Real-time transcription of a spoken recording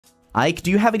Ike,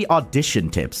 do you have any audition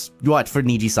tips? What, for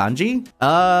Nijisanji?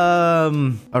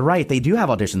 Alright, they do have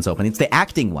auditions open. It's the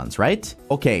acting ones, right?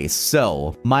 Okay,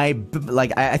 so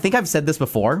I think I've said this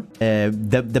before.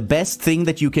 The best thing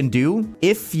that you can do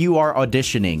if you are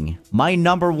auditioning, my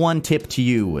 #1 tip to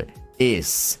you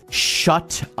is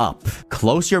shut up.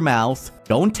 Close your mouth.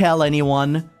 Don't tell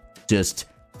anyone. Just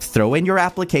throw in your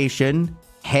application.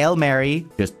 Hail Mary.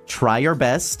 Just try your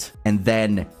best. And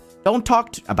then don't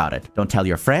talk about it. Don't tell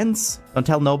your friends. Don't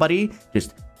tell nobody.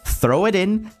 Just throw it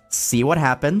in. See what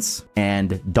happens.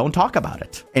 And don't talk about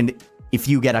it. And if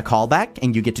you get a callback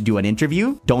and you get to do an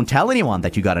interview, don't tell anyone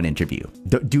that you got an interview.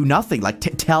 Do nothing. Like,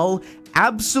 tell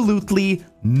absolutely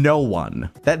no one.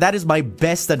 That is my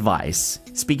best advice.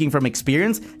 Speaking from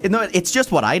experience, it's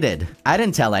just what I did. I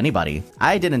didn't tell anybody.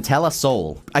 I didn't tell a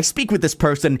soul. I speak with this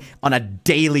person on a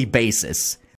daily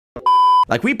basis.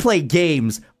 Like, we play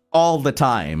games all the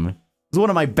time. He's one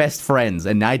of my best friends,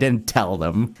 and I didn't tell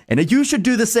them. And you should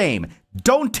do the same.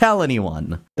 Don't tell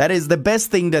anyone. That is the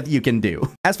best thing that you can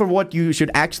do. As for what you should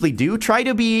actually do, try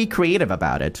to be creative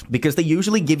about it, because they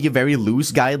usually give you very loose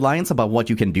guidelines about what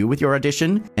you can do with your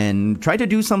audition, and try to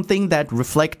do something that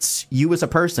reflects you as a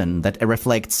person, that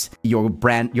reflects your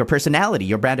brand, your personality,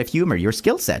 your brand of humor, your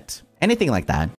skill set, anything like that.